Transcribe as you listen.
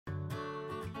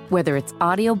Whether it's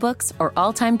audiobooks or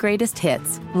all-time greatest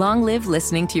hits, long live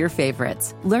listening to your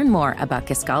favorites. Learn more about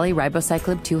Kisqali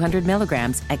Ribociclib 200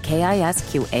 milligrams at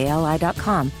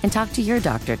KISQALI.com and talk to your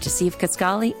doctor to see if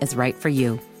Kisqali is right for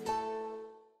you.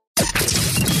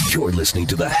 You're listening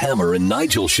to the Hammer and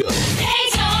Nigel Show. Hey,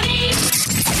 Tony!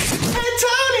 Hey,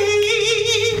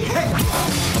 Tony!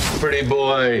 Hey. Pretty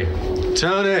boy,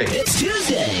 Tony. It's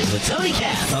Tuesday with Tony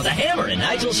Katz on the Hammer and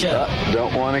Nigel Show.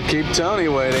 Don't want to keep Tony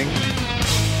waiting.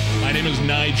 My name is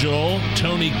Nigel.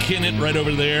 Tony Kinnett right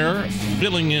over there,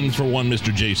 filling in for one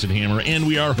Mr. Jason Hammer. And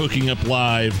we are hooking up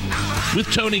live with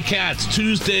Tony Katz.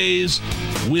 Tuesdays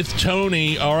with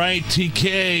Tony. All right,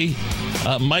 TK.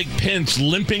 Mike Pence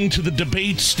limping to the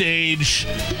debate stage.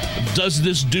 Does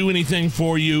this do anything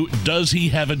for you? Does he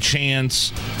have a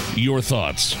chance? Your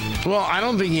thoughts? Well, I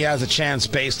don't think he has a chance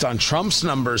based on Trump's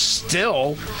numbers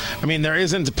still. I mean, there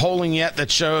isn't polling yet that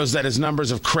shows that his numbers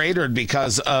have cratered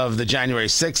because of the January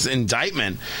 6th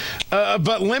indictment.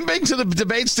 But limping to the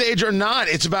debate stage or not,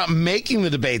 it's about making the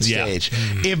debate stage.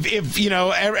 If you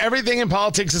know, everything in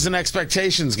politics is an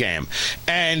expectations game.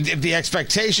 And if the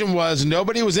expectation was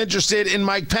nobody was interested in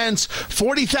Mike Pence,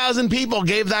 40,000 people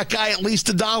gave that guy at least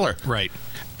 $1. Right.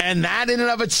 And that in and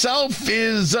of itself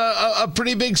is a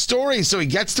pretty big story. So he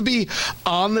gets to be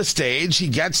on the stage. He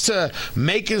gets to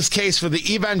make his case for the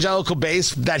evangelical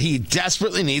base that he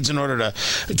desperately needs in order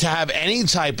to have any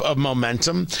type of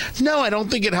momentum. No, I don't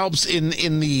think it helps in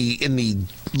the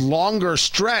longer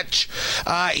stretch.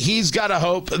 He's got to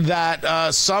hope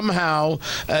that somehow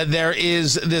there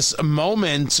is this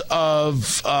moment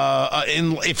of,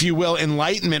 if you will,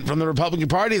 enlightenment from the Republican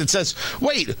Party that says,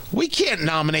 wait, we can't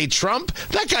nominate Trump.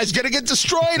 That guy's going to get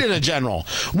destroyed in a general,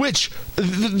 which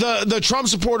the Trump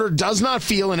supporter does not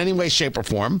feel in any way, shape, or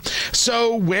form.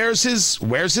 So where's his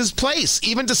place?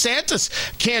 Even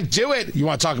DeSantis can't do it. You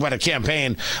want to talk about a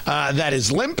campaign that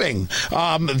is limping?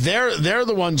 They're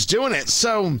the ones doing it.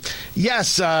 So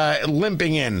yes,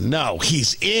 limping in. No,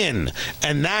 he's in,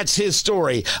 and that's his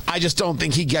story. I just don't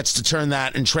think he gets to turn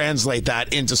that and translate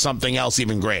that into something else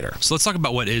even greater. So let's talk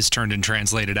about what is turned and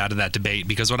translated out of that debate,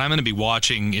 because what I'm going to be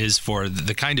watching is for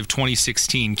the kind of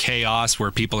 2016 chaos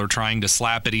where people are trying to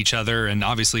slap at each other, and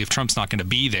obviously if Trump's not going to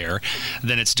be there,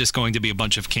 then it's just going to be a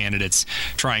bunch of candidates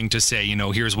trying to say, you know,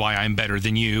 here's why I'm better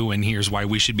than you, and here's why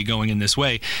we should be going in this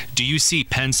way. Do you see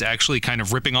Pence actually kind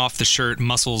of ripping off the shirt,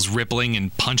 muscles rippling,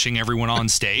 and punching everyone on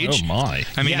stage? Oh my!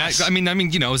 I mean, yes. I mean,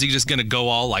 you know, is he just going to go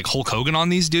all like Hulk Hogan on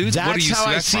these dudes? That's what do you how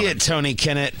I expect see from it, him? Tony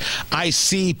Kinnett. I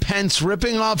see Pence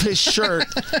ripping off his shirt.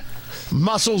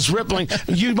 Muscles rippling.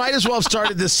 You might as well have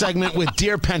started this segment with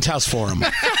Dear Penthouse Forum.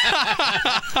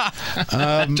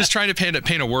 Just trying to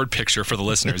paint a word picture for the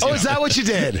listeners. Is that what you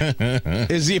did?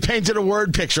 Is you painted a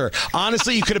word picture?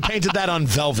 Honestly, you could have painted that on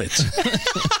velvet.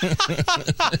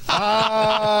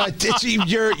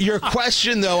 Your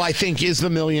question, though, I think, is the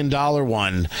 $1 million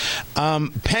one.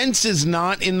 Pence is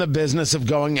not in the business of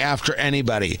going after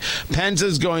anybody. Pence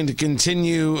is going to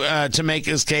continue to make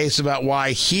his case about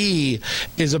why he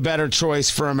is a better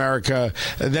choice for America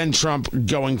than Trump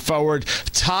going forward.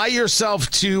 Tie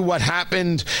yourself to what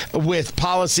happened with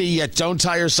policy, yet don't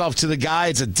tie yourself to the guy.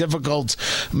 It's a difficult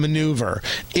maneuver.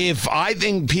 If I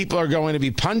think people are going to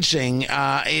be punching,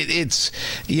 it's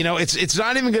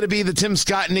not even going to be the Tim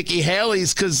Scott, Nikki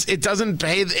Haley's, because it doesn't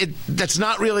pay. That's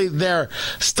not really their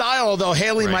style. Although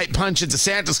Haley might punch at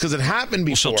DeSantis because it happened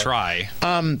before. She'll try.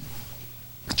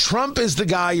 Trump is the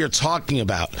guy you're talking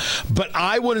about, but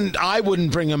I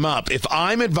wouldn't bring him up. If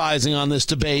I'm advising on this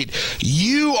debate,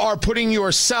 you are putting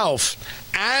yourself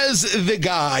as the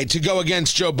guy to go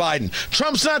against Joe Biden.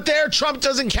 Trump's not there. Trump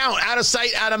doesn't count. Out of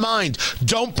sight, out of mind.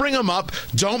 Don't bring him up.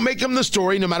 Don't make him the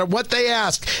story, no matter what they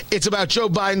ask. It's about Joe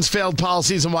Biden's failed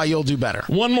policies and why you'll do better.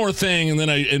 One more thing, and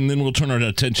then we'll turn our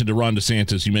attention to Ron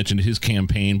DeSantis. You mentioned his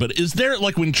campaign, but is there,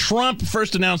 like when Trump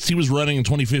first announced he was running in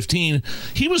 2015,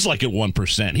 he was like at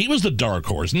 1%. He was the dark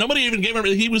horse. Nobody even gave him.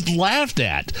 He was laughed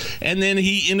at, and then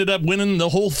he ended up winning the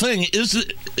whole thing.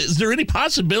 Is there any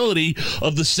possibility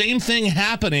of the same thing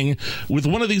happening with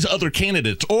one of these other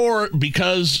candidates, or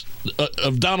because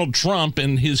of Donald Trump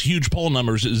and his huge poll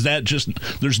numbers, is that just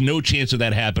there's no chance of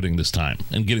that happening this time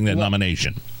and getting that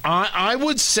nomination? I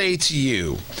would say to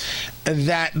you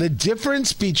that the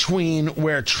difference between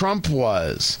where Trump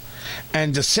was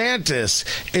and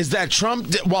DeSantis is that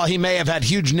Trump, while he may have had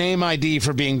huge name ID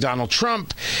for being Donald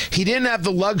Trump, he didn't have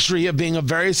the luxury of being a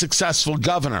very successful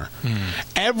governor.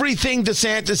 Everything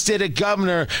DeSantis did at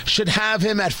governor should have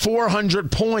him at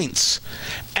 400 points.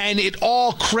 And it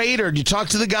all cratered. You talk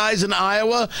to the guys in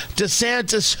Iowa,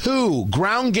 DeSantis who?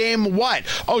 Ground game what?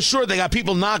 Oh, sure, they got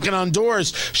people knocking on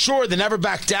doors. Sure, the Never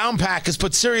Back Down PAC has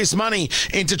put serious money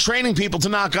into training people to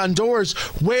knock on doors.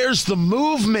 Where's the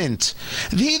movement?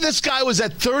 This guy was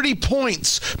at 30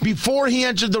 points before he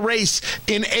entered the race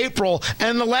in April.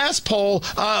 And the last poll,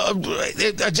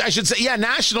 I should say,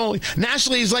 nationally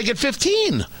he's like at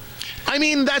 15. I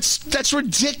mean, that's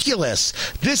ridiculous.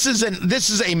 This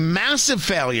is a massive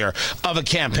failure of a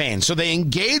campaign. So they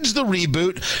engage the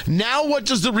reboot. Now what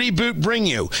does the reboot bring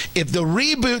you? If the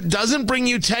reboot doesn't bring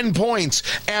you 10 points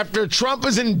after Trump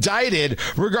is indicted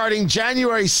regarding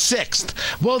January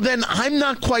 6th, well, then I'm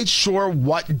not quite sure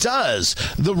what does.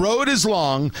 The road is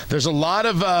long. There's a lot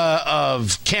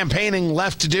of campaigning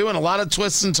left to do and a lot of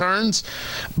twists and turns.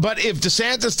 But if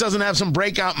DeSantis doesn't have some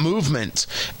breakout movement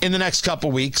in the next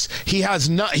couple weeks,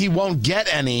 he won't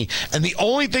get any. And the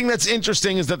only thing that's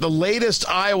interesting is that the latest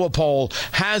Iowa poll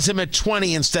has him at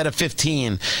 20 instead of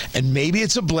 15. And maybe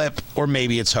it's a blip or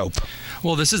maybe it's hope.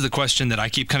 Well, this is the question that I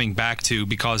keep coming back to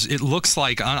because it looks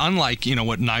like, unlike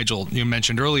what Nigel you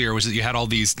mentioned earlier, was that you had all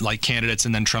these candidates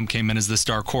and then Trump came in as this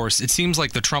dark horse. It seems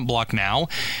like the Trump bloc now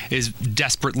is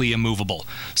desperately immovable.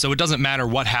 So it doesn't matter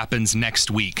what happens next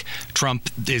week. Trump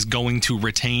is going to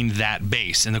retain that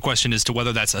base, and the question is to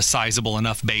whether that's a sizable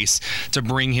enough base to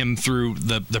bring him through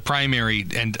the primary.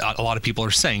 And a lot of people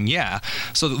are saying yeah.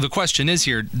 So the question is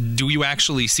here: do you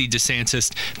actually see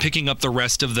DeSantis picking up the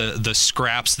rest of the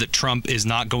scraps that Trump is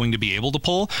not going to be able to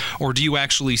pull, or do you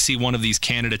actually see one of these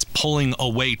candidates pulling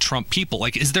away Trump people?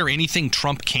 Is there anything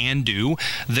Trump can do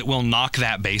that will knock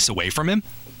that base away from him?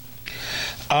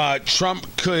 Trump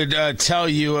could tell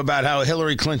you about how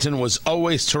Hillary Clinton was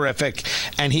always terrific,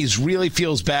 and he really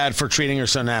feels bad for treating her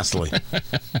so nastily.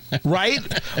 Right?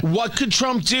 What could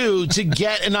Trump do to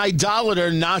get an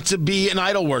idolater not to be an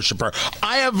idol worshiper?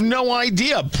 I have no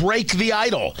idea. Break the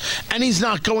idol. And he's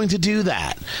not going to do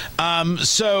that.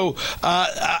 So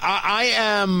I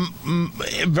am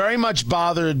very much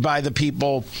bothered by the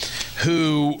people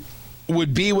who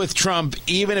would be with Trump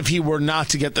even if he were not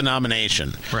to get the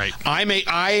nomination. Right.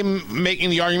 I'm making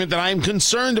the argument that I'm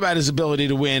concerned about his ability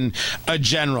to win a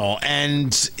general,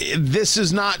 and this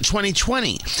is not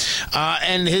 2020.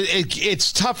 And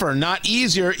it's tougher, not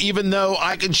easier, even though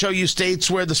I can show you states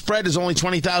where the spread is only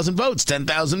 20,000 votes,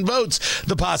 10,000 votes.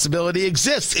 The possibility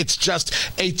exists. It's just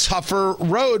a tougher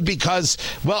road because,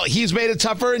 well, he's made it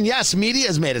tougher, and yes, media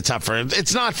has made it tougher.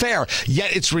 It's not fair,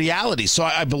 yet it's reality. So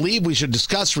I believe we should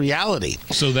discuss reality.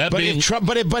 So that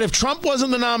if Trump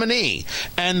wasn't the nominee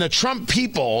and the Trump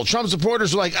people, Trump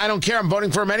supporters were like, I don't care, I'm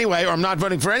voting for him anyway, or I'm not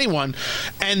voting for anyone,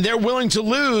 and they're willing to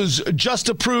lose just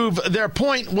to prove their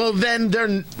point, well, then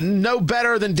they're no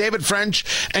better than David French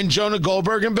and Jonah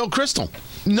Goldberg and Bill Kristol.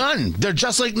 None. They're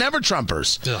just like never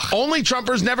Trumpers. Ugh. Only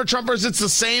Trumpers, never Trumpers. It's the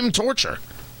same torture.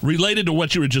 Related to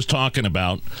what you were just talking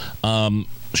about,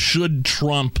 should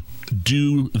Trump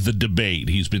do the debate?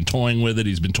 He's been toying with it.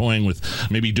 He's been toying with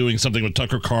maybe doing something with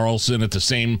Tucker Carlson at the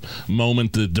same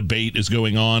moment the debate is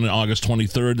going on August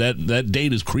 23rd. That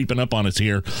date is creeping up on us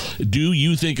here. Do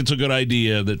you think it's a good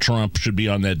idea that Trump should be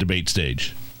on that debate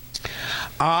stage?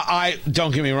 I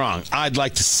don't get me wrong. I'd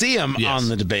like to see him on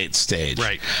the debate stage.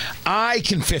 Right. I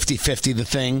can 50-50 the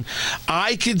thing.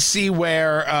 I could see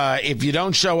where if you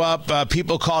don't show up,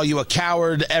 people call you a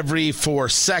coward every 4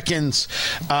 seconds.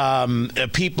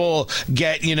 People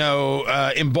get,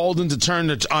 emboldened to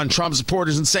turn on Trump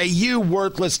supporters and say, you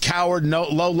worthless coward,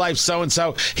 low life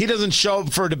so-and-so. He doesn't show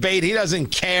up for a debate. He doesn't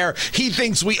care. He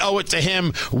thinks we owe it to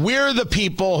him. We're the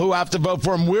people who have to vote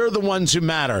for him. We're the ones who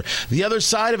matter. The other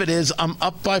side of it is I'm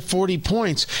up by 40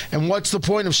 points. And what's the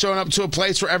point of showing up to a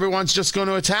place where everyone's just going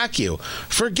to attack you?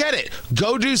 Forget it.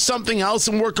 Go do something else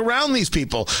and work around these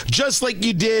people. Just like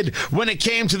you did when it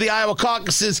came to the Iowa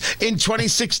caucuses in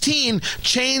 2016.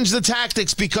 Change the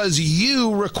tactics because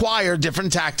you require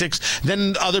different tactics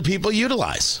than other people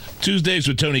utilize. Tuesdays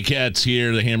with Tony Katz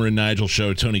here, the Hammer and Nigel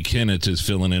show. Tony Kinnett is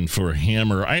filling in for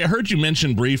Hammer. I heard you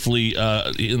mention briefly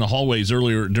in the hallways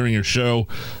earlier during your show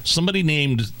somebody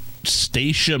named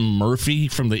Stacia Murphy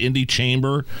from the Indy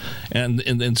Chamber,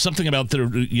 and something about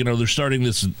they're starting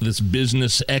this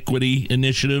business equity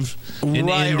initiative in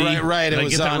Indy. Right. It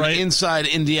was on right? Inside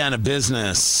Indiana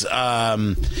Business.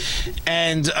 My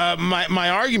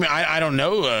argument, I don't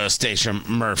know Stacia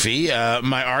Murphy.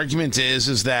 My argument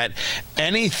is that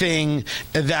anything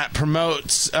that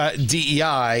promotes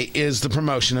DEI is the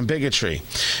promotion of bigotry,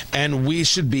 and we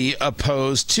should be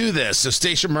opposed to this. So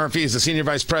Stacia Murphy is the Senior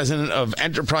Vice President of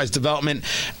Enterprise Development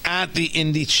at the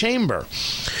Indy Chamber,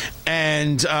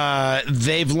 and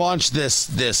they've launched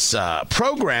this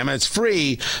program. It's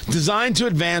free, designed to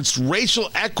advance racial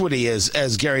equity,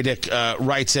 as Gary Dick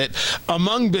writes it,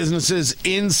 among businesses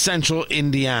in central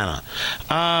Indiana.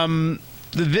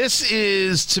 This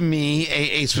is, to me,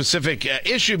 a specific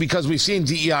issue because we've seen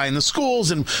DEI in the schools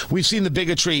and we've seen the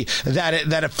bigotry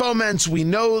that it foments. We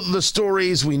know the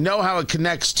stories. We know how it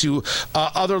connects to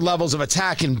other levels of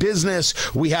attack in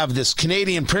business. We have this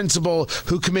Canadian principal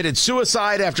who committed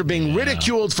suicide after being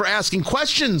ridiculed for asking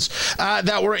questions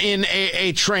that were in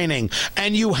a training.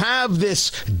 And you have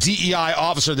this DEI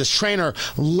officer, this trainer,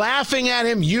 laughing at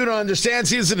him. You don't understand.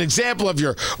 See, this is an example of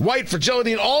your white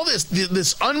fragility and all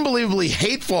this unbelievably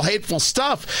hateful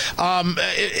stuff.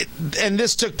 And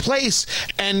this took place,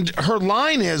 and her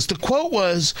line the quote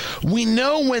was, "We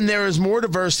know when there is more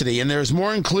diversity and there is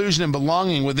more inclusion and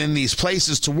belonging within these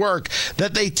places to work,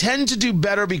 that they tend to do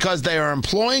better because they are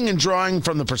employing and drawing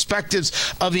from the perspectives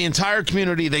of the entire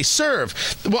community they serve."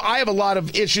 Well, I have a lot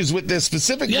of issues with this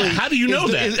specifically. Yeah, how do you know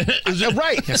that?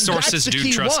 Right. Yeah, sources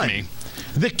do trust me.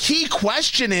 The key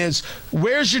question is,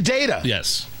 where's your data?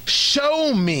 Yes.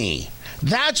 Show me.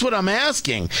 That's what I'm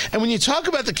asking. And when you talk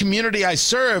about the community I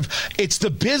serve, it's the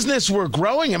business we're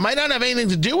growing. It might not have anything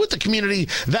to do with the community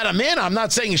that I'm in. I'm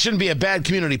not saying you shouldn't be a bad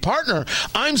community partner.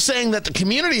 I'm saying that the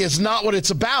community is not what it's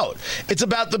about. It's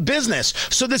about the business.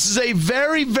 So this is a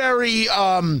very, very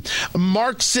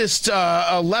Marxist,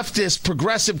 leftist,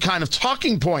 progressive kind of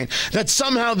talking point that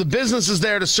somehow the business is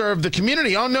there to serve the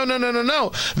community. Oh, no.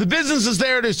 The business is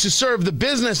there to serve the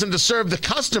business and to serve the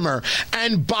customer.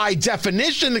 And by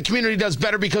definition, the community does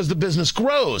better because the business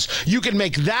grows. You can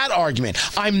make that argument.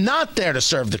 I'm not there to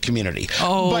serve the community.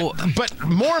 Oh. But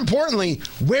more importantly,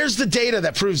 where's the data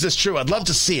that proves this true? I'd love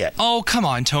to see it. Oh, come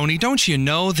on, Tony. Don't you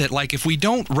know that, if we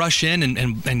don't rush in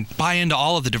and buy into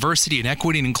all of the diversity and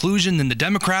equity and inclusion, then the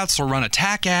Democrats will run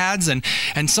attack ads and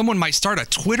someone might start a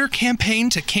Twitter campaign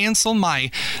to cancel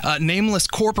my nameless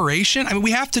corporation? I mean,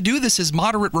 we have to do this as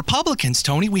moderate Republicans,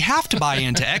 Tony. We have to buy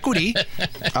into equity.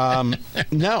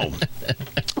 No.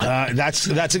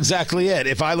 That's exactly it.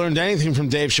 If I learned anything from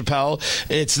Dave Chappelle,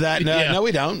 it's that no,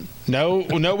 we don't. No,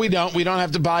 we don't. We don't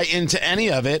have to buy into any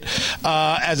of it.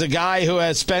 As a guy who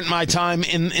has spent my time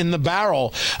in the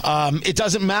barrel, it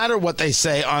doesn't matter what they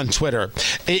say on Twitter.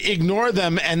 Ignore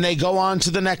them, and they go on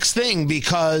to the next thing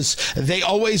because they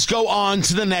always go on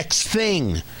to the next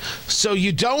thing. So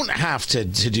you don't have to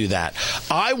do that.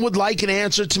 I would like an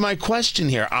answer to my question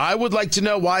here. I would like to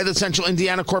know why the Central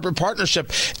Indiana Corporate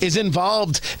Partnership is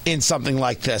involved in something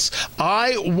like this.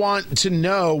 I want to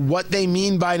know what they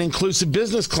mean by an inclusive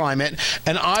business climate,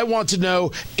 and I want to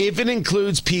know if it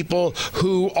includes people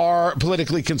who are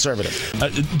politically conservative.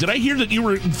 Did I hear that you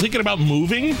were thinking about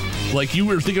moving? Like you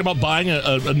were thinking about buying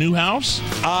a new house?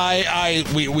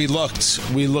 We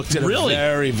looked at a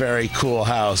very, very cool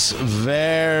house.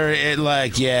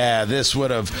 This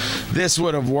would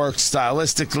have worked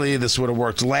stylistically. This would have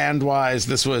worked land-wise.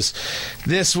 This was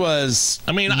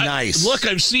nice. Look,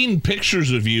 I've seen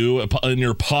pictures of you in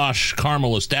your posh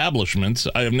Carmel establishments.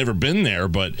 I have never been there,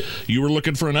 but you were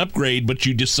looking for an upgrade, but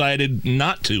you decided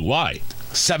not to. Why?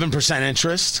 7%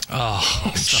 interest. Oh,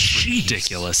 that's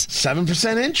ridiculous.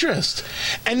 7% interest.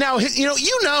 And now,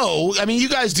 I mean, you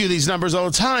guys do these numbers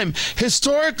all the time.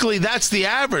 Historically, that's the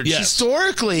average. Yes.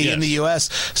 Historically, in the U.S.,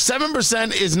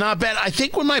 7% is not bad. I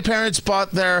think when my parents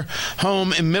bought their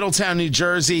home in Middletown, New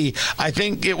Jersey, I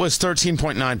think it was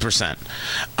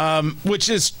 13.9%, which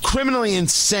is criminally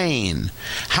insane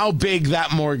how big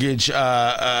that mortgage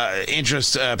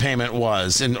interest payment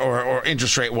was or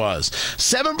interest rate was.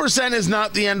 7% is not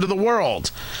the end of the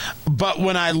world. But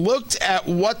when I looked at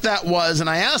what that was and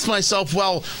I asked myself,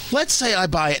 well, let's say I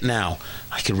buy it now.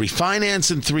 I could refinance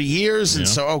in 3 years. And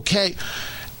so, okay.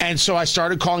 And so I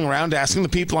started calling around, asking the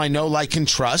people I know, like, and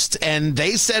trust. And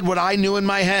they said what I knew in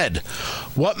my head.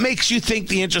 What makes you think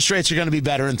the interest rates are going to be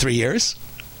better in 3 years?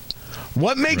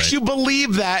 What makes you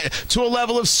believe that to a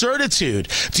level of certitude?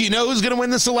 Do you know who's going to win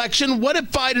this election? What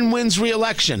if Biden wins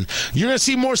re-election? You're going to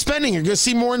see more spending. You're going to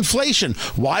see more inflation.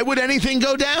 Why would anything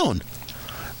go down?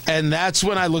 And that's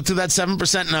when I looked at that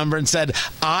 7% number and said,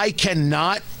 I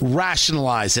cannot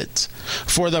rationalize it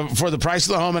for the price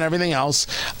of the home and everything else.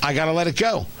 I got to let it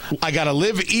go. I got to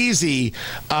live easy,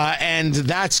 and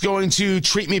that's going to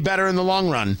treat me better in the long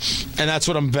run. And that's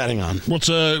what I'm betting on. What's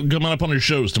coming up on your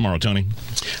shows tomorrow, Tony?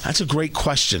 That's a great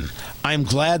question. I'm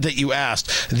glad that you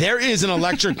asked. There is an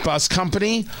electric bus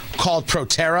company called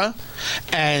Proterra,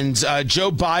 and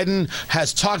Joe Biden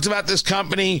has talked about this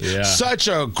company. Yeah. Such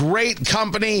a great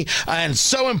company, and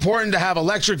so important to have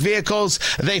electric vehicles.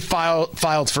 They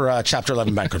filed for Chapter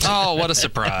 11 bankruptcy. Oh, what a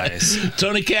surprise.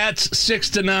 Tony Katz,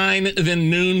 6 to 9, then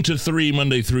noon to 3,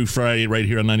 Monday through Friday, right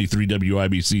here on 93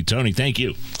 WIBC. Tony, thank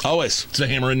you. Always. It's the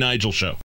Hammer and Nigel Show.